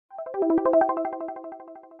So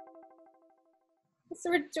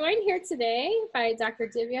we're joined here today by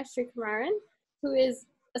Dr. Divya Srikumaran, who is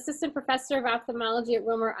Assistant Professor of Ophthalmology at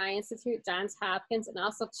Wilmer Eye Institute, Johns Hopkins, and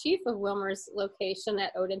also Chief of Wilmer's location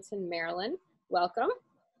at Odenton, Maryland. Welcome.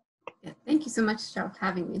 Yeah, thank you so much, Cheryl, for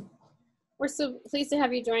having me. We're so pleased to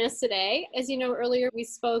have you join us today. As you know, earlier we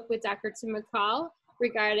spoke with Dr. Tim McCall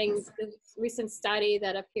regarding the recent study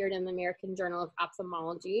that appeared in the American Journal of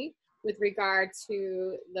Ophthalmology with regard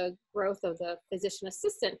to the growth of the physician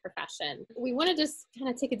assistant profession. We want to just kind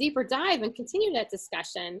of take a deeper dive and continue that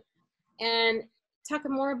discussion and talk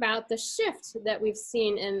more about the shift that we've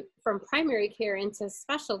seen from primary care into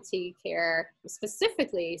specialty care,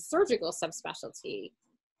 specifically surgical subspecialty.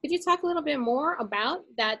 Could you talk a little bit more about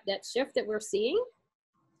that shift that we're seeing?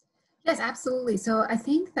 Yes, absolutely. So I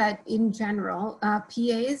think that in general,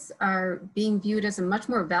 PAs are being viewed as a much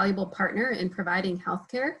more valuable partner in providing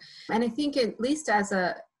healthcare. And I think at least as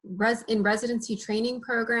in residency training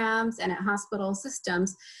programs and at hospital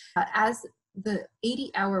systems, as the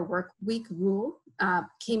 80-hour work week rule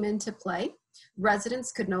came into play,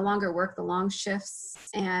 residents could no longer work the long shifts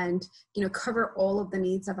and cover all of the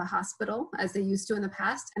needs of a hospital as they used to in the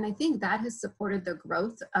past. And I think that has supported the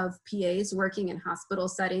growth of PAs working in hospital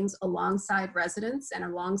settings alongside residents and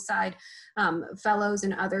alongside fellows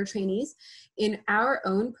and other trainees. In our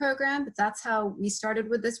own program, that's how we started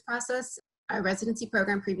with this process. Our residency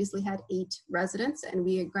program previously had 8 residents, and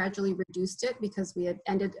we had gradually reduced it because we had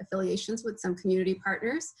ended affiliations with some community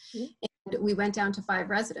partners. And we went down to 5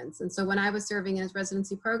 residents. And so when I was serving as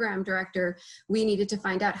residency program director, we needed to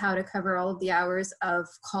find out how to cover all of the hours of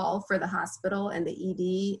call for the hospital and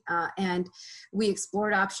the ED. And we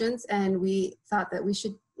explored options, and we thought that we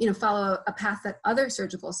should follow a path that other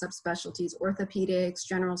surgical subspecialties, orthopedics,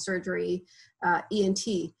 general surgery,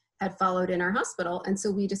 ENT, had followed in our hospital. And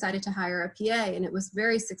so we decided to hire a PA, and it was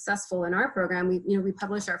very successful in our program. We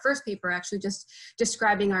published our first paper actually just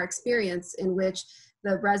describing our experience in which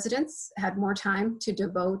the residents had more time to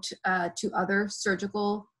devote to other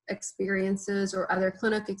surgical experiences or other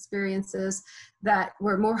clinic experiences that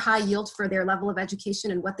were more high yield for their level of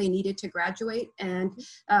education and what they needed to graduate. And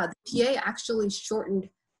the PA actually shortened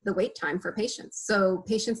the wait time for patients. So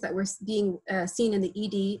patients that were being seen in the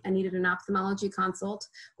ED and needed an ophthalmology consult,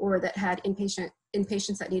 or that had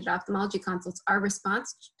inpatients that needed ophthalmology consults, our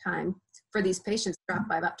response time for these patients dropped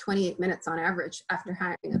by about 28 minutes on average after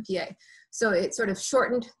hiring a PA. So it sort of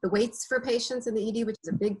shortened the waits for patients in the ED, which is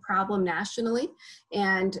a big problem nationally,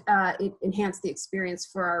 and it enhanced the experience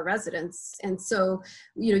for our residents. And so,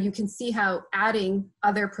 you can see how adding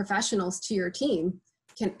other professionals to your team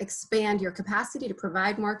can expand your capacity to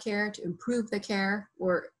provide more care, to improve the care,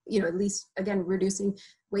 or, at least, again, reducing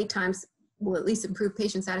wait times will at least improve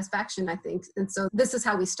patient satisfaction, I think. And so this is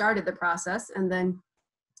how we started the process. And then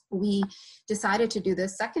we decided to do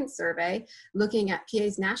this second survey looking at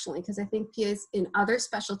PAs nationally, because I think PAs in other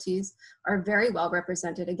specialties are very well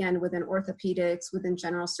represented, again, within orthopedics, within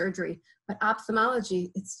general surgery, but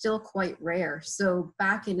ophthalmology, it's still quite rare. So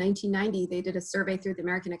back in 1990, they did a survey through the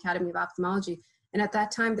American Academy of Ophthalmology. And at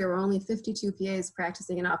that time, there were only 52 PAs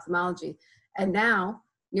practicing in ophthalmology. And now,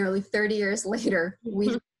 nearly 30 years later, we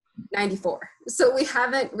have 94. So we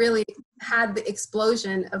haven't really had the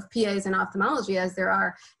explosion of PAs in ophthalmology as there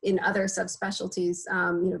are in other subspecialties.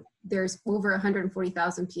 There's over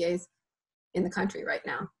 140,000 PAs in the country right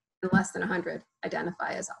now, and less than 100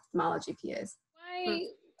 identify as ophthalmology PAs.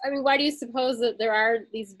 Why do you suppose that there are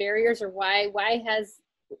these barriers, or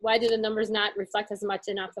why do the numbers not reflect as much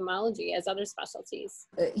in ophthalmology as other specialties?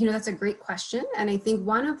 That's a great question. And I think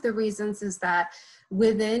one of the reasons is that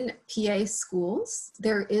within PA schools,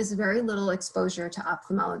 there is very little exposure to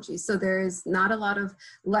ophthalmology. So there is not a lot of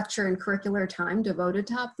lecture and curricular time devoted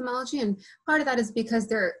to ophthalmology. And part of that is because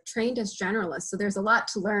they're trained as generalists. So there's a lot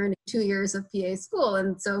to learn in 2 years of PA school.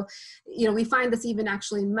 And so, we find this even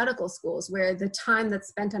actually in medical schools, where the time that's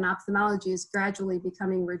spent on ophthalmology is gradually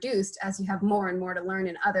becoming reduced as you have more and more to learn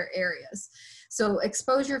in other areas. So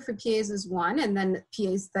exposure for PAs is one, and then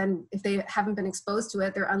PAs, then if they haven't been exposed to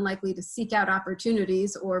it, they're unlikely to seek out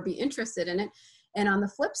opportunities or be interested in it. And on the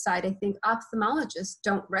flip side, I think ophthalmologists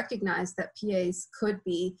don't recognize that PAs could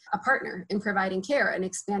be a partner in providing care and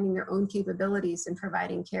expanding their own capabilities in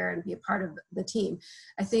providing care and be a part of the team.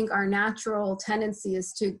 I think our natural tendency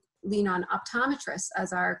is to lean on optometrists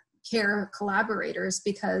as our care collaborators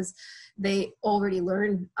because they already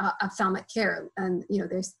learn ophthalmic care, and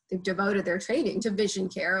they've devoted their training to vision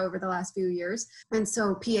care over the last few years. And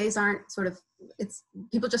so PAs aren't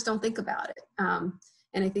people just don't think about it.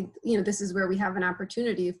 And I think, this is where we have an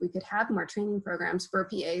opportunity if we could have more training programs for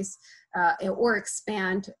PAs or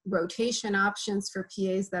expand rotation options for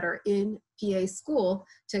PAs that are in PA school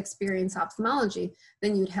to experience ophthalmology,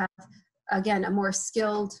 then you'd have, again, a more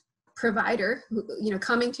skilled provider,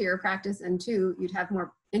 coming to your practice, and two, you'd have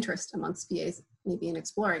more interest amongst PAs maybe in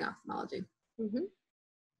exploring ophthalmology. Mm-hmm.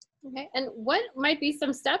 Okay, and what might be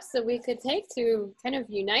some steps that we could take to kind of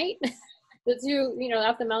unite the two,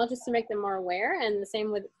 ophthalmologists to make them more aware, and the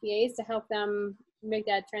same with PAs to help them make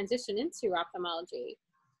that transition into ophthalmology?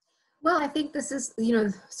 Well, I think this is,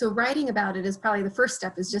 so writing about it is probably the first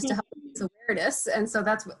step, is just to help raise awareness. And so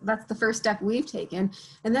that's the first step we've taken.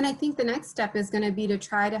 And then I think the next step is going to be to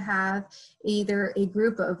try to have either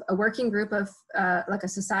a working group of like a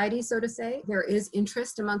society, so to say. There is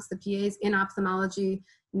interest amongst the PAs in ophthalmology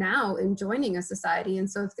now in joining a society. And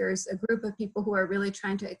so if there's a group of people who are really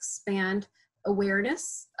trying to expand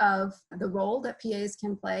awareness of the role that PAs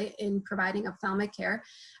can play in providing ophthalmic care,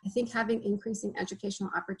 I think having increasing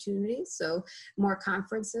educational opportunities, so more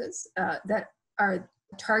conferences that are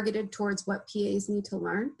targeted towards what PAs need to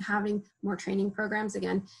learn, having more training programs,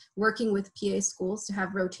 again, working with PA schools to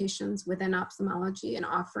have rotations within ophthalmology and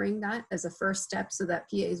offering that as a first step so that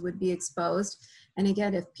PAs would be exposed. And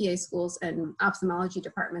again, if PA schools and ophthalmology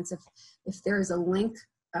departments, if there is a link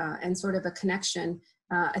and sort of a connection,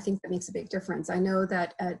 I think that makes a big difference. I know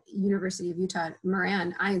that at University of Utah,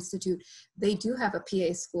 Moran Eye Institute, they do have a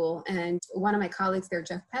PA school. And one of my colleagues there,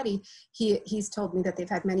 Jeff Petty, he's told me that they've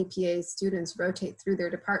had many PA students rotate through their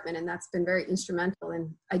department. And that's been very instrumental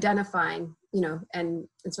in identifying, and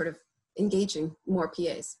sort of engaging more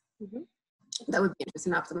PAs. Mm-hmm. That would be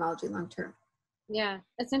interesting in ophthalmology long term. Yeah,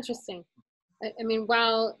 that's interesting. I mean,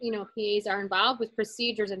 while, PAs are involved with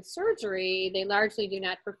procedures and surgery, they largely do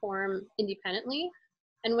not perform independently.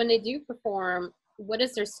 And when they do perform, what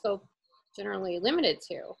is their scope generally limited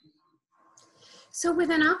to? So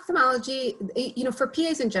within ophthalmology, for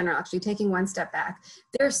PAs in general, actually taking one step back,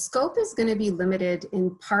 their scope is going to be limited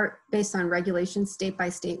in part based on regulations state by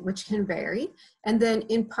state, which can vary, and then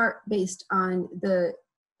in part based on the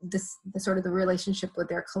sort of the relationship with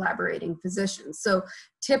their collaborating physicians. So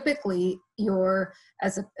typically,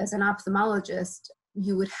 as an ophthalmologist,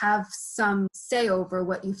 you would have some say over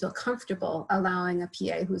what you feel comfortable allowing a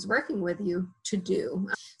PA who's working with you to do.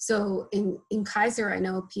 So in Kaiser, I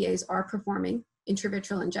know PAs are performing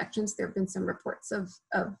intravitreal injections. There have been some reports of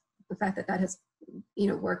the fact that has,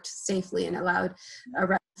 worked safely and allowed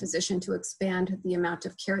a physician to expand the amount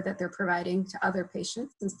of care that they're providing to other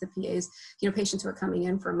patients, since the PAs, patients who are coming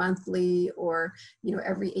in for monthly or,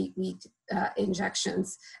 every 8-week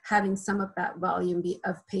injections, having some of that volume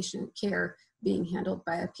of patient care being handled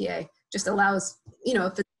by a PA just allows,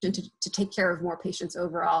 a physician to take care of more patients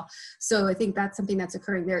overall. So I think that's something that's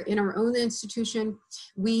occurring there. In our own institution,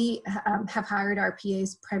 we have hired our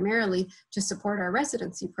PAs primarily to support our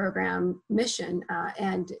residency program mission.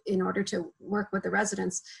 And in order to work with the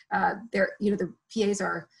residents, the PAs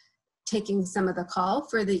are taking some of the call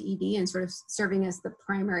for the ED and sort of serving as the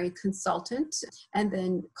primary consultant, and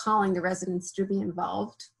then calling the residents to be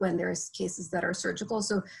involved when there's cases that are surgical.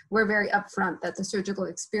 So we're very upfront that the surgical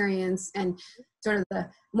experience and sort of the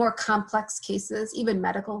more complex cases, even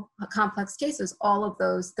medical complex cases, all of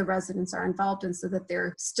those the residents are involved in, so that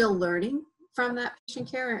they're still learning from that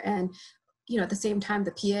patient care. And, at the same time,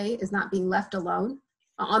 the PA is not being left alone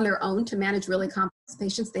on their own to manage really complex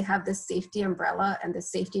patients. They have this safety umbrella and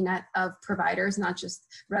this safety net of providers, not just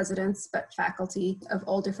residents, but faculty of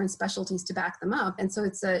all different specialties to back them up. And so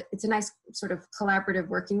it's a nice sort of collaborative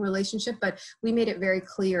working relationship, but we made it very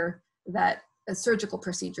clear that surgical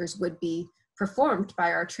procedures would be performed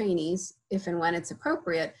by our trainees if and when it's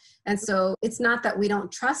appropriate. And so it's not that we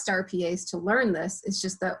don't trust our PAs to learn this, it's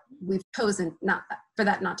just that we've chosen for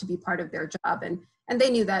that not to be part of their job. And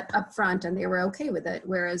they knew that up front and they were okay with it.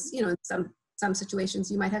 Whereas, in some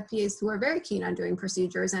situations you might have PAs who are very keen on doing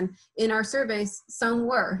procedures. And in our surveys, some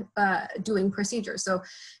were doing procedures. So,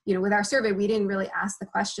 with our survey, we didn't really ask the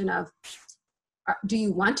question of, do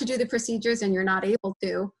you want to do the procedures and you're not able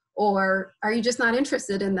to, or are you just not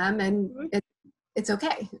interested in them and it's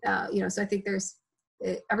okay. So I think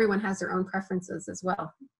everyone has their own preferences as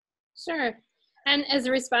well. Sure. And as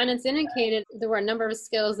the respondents indicated, there were a number of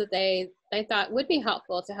skills that they thought would be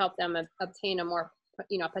helpful to help them obtain a more,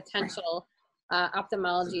 potential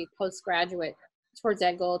ophthalmology postgraduate towards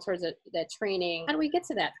that goal, towards that training. How do we get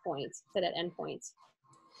to that point, to that end point?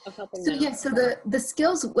 of helping So them? yeah, so the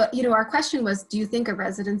skills, our question was, do you think a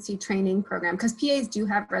residency training program, because PAs do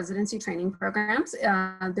have residency training programs.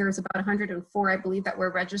 There's about 104, I believe, that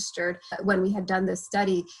were registered when we had done this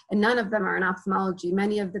study, and none of them are in ophthalmology.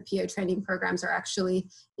 Many of the PA training programs are actually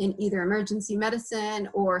in either emergency medicine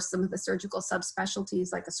or some of the surgical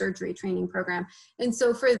subspecialties, like a surgery training program. And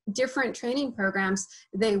so for different training programs,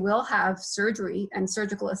 they will have surgery and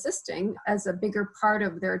surgical assisting as a bigger part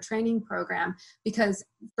of their training program, because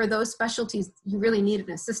for those specialties, you really need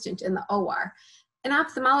an assistant in the OR. In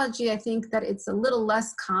ophthalmology, I think that it's a little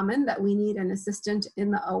less common that we need an assistant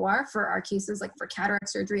in the OR for our cases. Like for cataract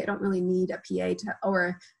surgery, I don't really need a PA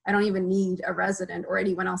or I don't even need a resident or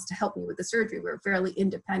anyone else to help me with the surgery. We're fairly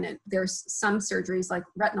independent. There's some surgeries like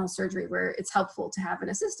retinal surgery where it's helpful to have an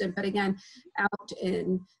assistant. But again, out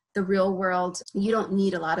in the real world, you don't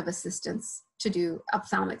need a lot of assistance to do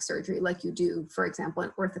ophthalmic surgery like you do, for example,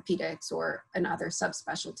 in orthopedics or in other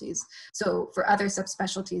subspecialties. So for other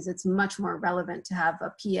subspecialties, it's much more relevant to have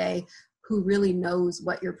a PA who really knows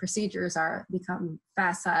what your procedures are, become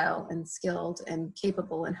facile and skilled and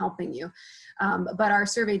capable in helping you. But our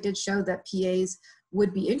survey did show that PAs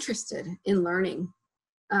would be interested in learning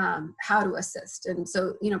how to assist. And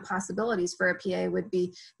so, possibilities for a PA would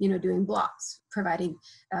be, doing blocks, providing,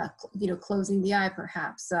 closing the eye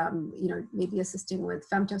perhaps, maybe assisting with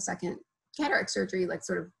femtosecond cataract surgery, like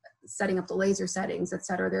sort of setting up the laser settings, et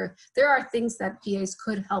cetera. There are things that PAs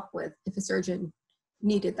could help with if a surgeon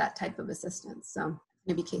needed that type of assistance. So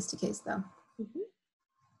maybe case to case though. Mm-hmm.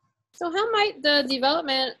 So how might the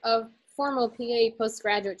development of formal PA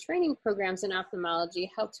postgraduate training programs in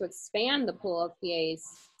ophthalmology help to expand the pool of PAs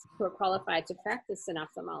who are qualified to practice in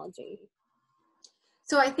ophthalmology?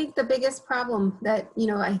 So I think the biggest problem that,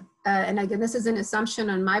 and again, this is an assumption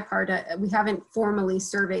on my part, we haven't formally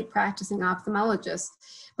surveyed practicing ophthalmologists,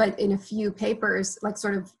 but in a few papers, like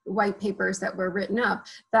sort of white papers that were written up,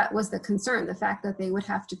 that was the concern, the fact that they would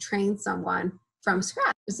have to train someone from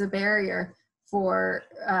scratch is a barrier for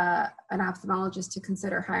an ophthalmologist to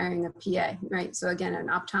consider hiring a PA, right? So again, an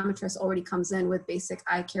optometrist already comes in with basic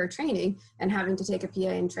eye care training, and having to take a PA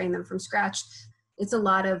and train them from scratch, it's a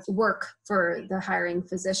lot of work for the hiring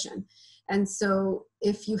physician. And so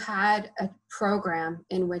if you had a program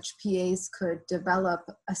in which PAs could develop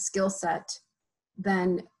a skill set,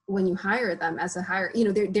 then when you hire them as a hire,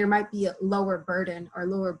 there might be a lower burden or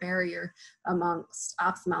lower barrier amongst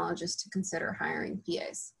ophthalmologists to consider hiring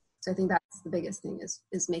PAs. So I think that's the biggest thing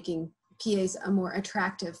is making PAs a more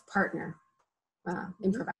attractive partner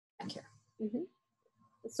in providing care. Mm-hmm.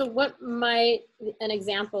 So what might an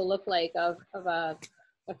example look like of a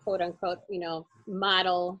quote unquote,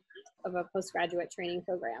 model of a postgraduate training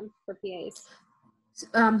program for PAs?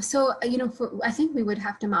 I think we would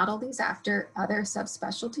have to model these after other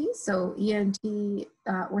subspecialties. So ENT,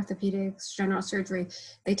 orthopedics, general surgery,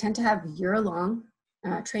 they tend to have year-long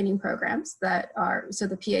training programs that are, so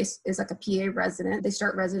the PA is like a PA resident. They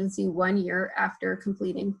start residency 1 year after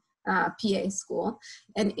completing PA school.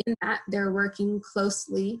 And in that, they're working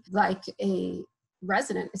closely like a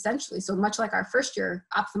resident, essentially. So much like our first year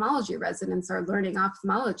ophthalmology residents are learning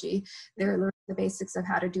ophthalmology, they're learning the basics of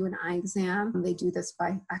how to do an eye exam. They do this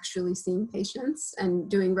by actually seeing patients and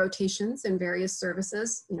doing rotations in various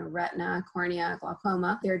services, retina, cornea,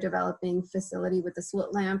 glaucoma. They're developing facility with the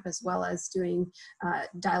slit lamp, as well as doing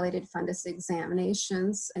dilated fundus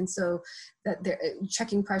examinations. And so that they're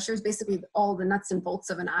checking pressures, basically all the nuts and bolts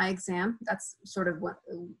of an eye exam. That's sort of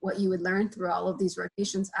what you would learn through all of these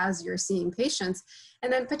rotations as you're seeing patients.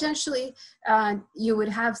 And then potentially you would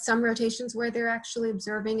have some rotations where they're actually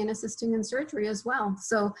observing and assisting in surgery as well.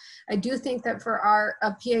 So I do think that for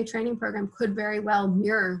a PA training program could very well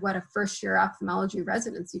mirror what a first year ophthalmology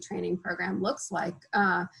residency training program looks like.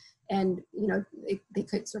 And they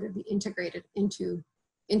could sort of be integrated into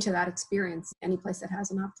that experience, any place that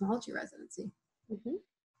has an ophthalmology residency. Mm-hmm.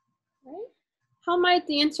 Right. How might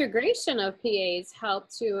the integration of PAs help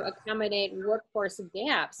to accommodate workforce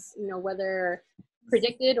gaps, whether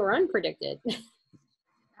predicted or unpredicted?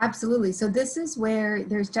 Absolutely. So this is where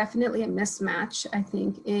there's definitely a mismatch, I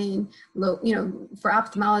think, in for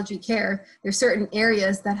ophthalmology care. There's certain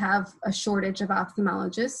areas that have a shortage of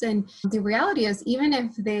ophthalmologists. And the reality is, even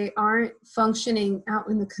if they aren't functioning out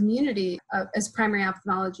in the community as primary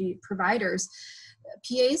ophthalmology providers,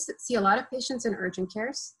 PAs see a lot of patients in urgent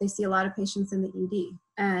cares. They see a lot of patients in the ED.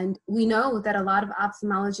 And we know that a lot of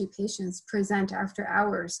ophthalmology patients present after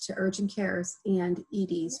hours to urgent cares and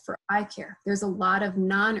EDs for eye care. There's a lot of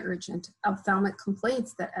non-urgent ophthalmic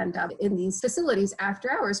complaints that end up in these facilities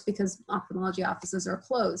after hours because ophthalmology offices are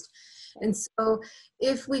closed. And so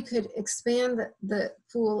if we could expand the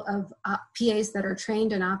pool of PAs that are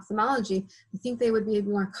trained in ophthalmology, I think they would be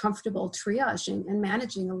more comfortable triaging and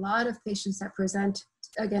managing a lot of patients that present,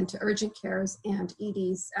 again, to urgent cares and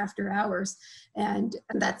EDs after hours. And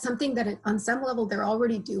that's something that on some level they're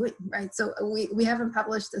already doing, right? So we haven't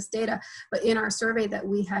published this data, but in our survey that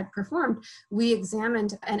we had performed, we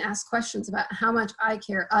examined and asked questions about how much eye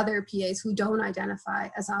care other PAs who don't identify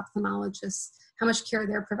as ophthalmologists, how much care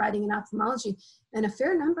they're providing in ophthalmology. And a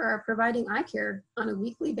fair number are providing eye care on a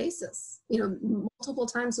weekly basis, multiple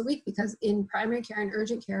times a week, because in primary care and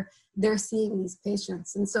urgent care, they're seeing these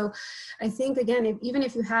patients. And so I think, again, even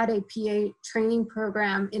if you had a PA training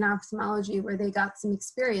program in ophthalmology where they got some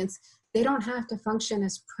experience, they don't have to function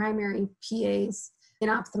as primary PAs in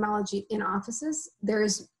ophthalmology in offices.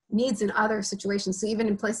 There's needs in other situations. So even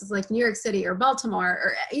in places like New York City or Baltimore,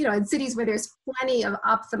 or in cities where there's plenty of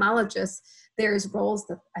ophthalmologists, there's roles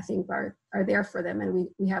that I think are there for them. And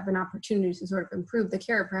we have an opportunity to sort of improve the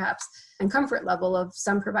care perhaps and comfort level of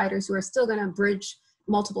some providers who are still going to bridge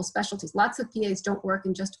multiple specialties. Lots of PAs don't work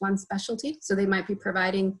in just one specialty. So they might be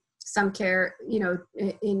providing some care,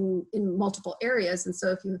 in multiple areas. And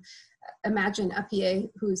so if you imagine a PA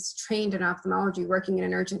who's trained in ophthalmology working in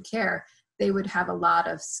an urgent care, they would have a lot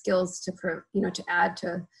of skills to add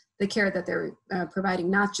to the care that they're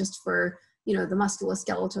providing, not just for the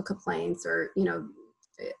musculoskeletal complaints or,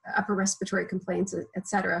 upper respiratory complaints, et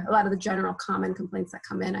cetera. A lot of the general common complaints that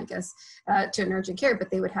come in, I guess, to an urgent care,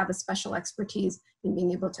 but they would have a special expertise in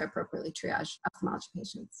being able to appropriately triage ophthalmology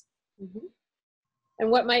patients. Mm-hmm.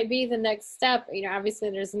 And what might be the next step? Obviously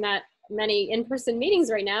there's not many in-person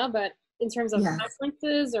meetings right now, but in terms of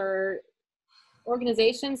conferences or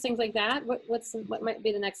organizations, things like that, what might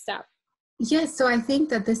be the next step? Yes, so I think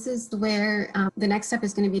that this is where the next step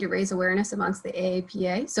is going to be to raise awareness amongst the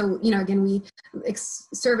AAPA. So, again, we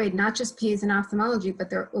surveyed not just PAs in ophthalmology, but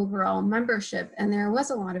their overall membership. And there was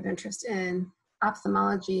a lot of interest in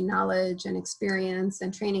ophthalmology knowledge and experience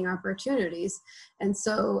and training opportunities. And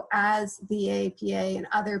so as the AAPA and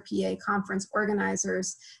other PA conference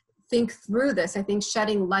organizers think through this, I think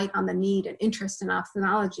shedding light on the need and interest in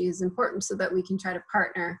ophthalmology is important so that we can try to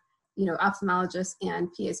partner, ophthalmologists and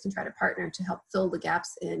PAs can try to partner to help fill the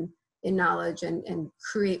gaps in knowledge and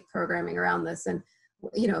create programming around this. And,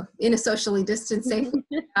 in a socially distanced safe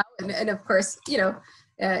way, and of course,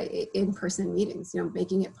 in-person meetings,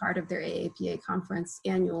 making it part of their AAPA conference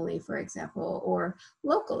annually, for example, or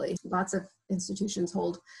locally. Lots of institutions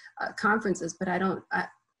hold conferences, but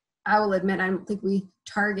I will admit, I don't think we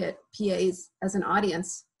target PAs as an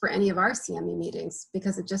audience for any of our CME meetings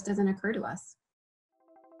because it just doesn't occur to us.